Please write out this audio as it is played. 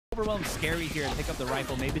overwhelmed scary here and pick up the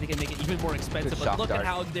rifle. Maybe they can make it even more expensive, but look at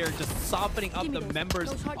how they're just softening up the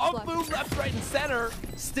members of Boom left, right, and center.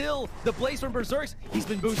 Still, the Bladestorm BerserX, he's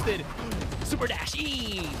been boosted. Super dash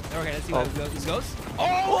E. Okay, let's see how this goes.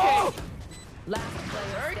 Oh, okay. Last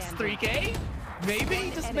player BerserX, standing. 3K.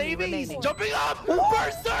 Maybe, just maybe. He's remaining. jumping up.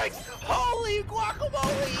 BerserX! Holy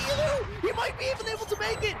guacamole! He might be even able to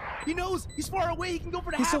make it. He knows he's far away. He can go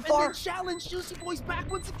for the half and then challenge Juicy Boys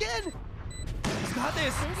back once again. He's got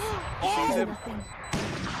this. Oh!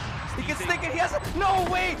 He can stick it. He has a... No,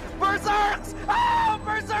 wait! BerserX! Oh,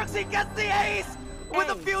 BerserX! He gets the ace! With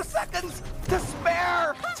a few seconds to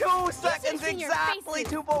spare. 2 seconds exactly.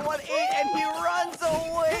 2.18, and he runs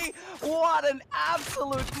away. What an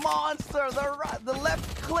absolute monster. The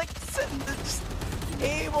left clicks and just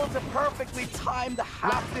able to perfectly time the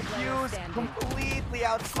half defuse. Completely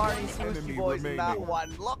outsmarting Juicy Boys in that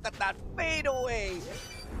one. Look at that fadeaway.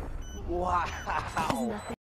 Wow.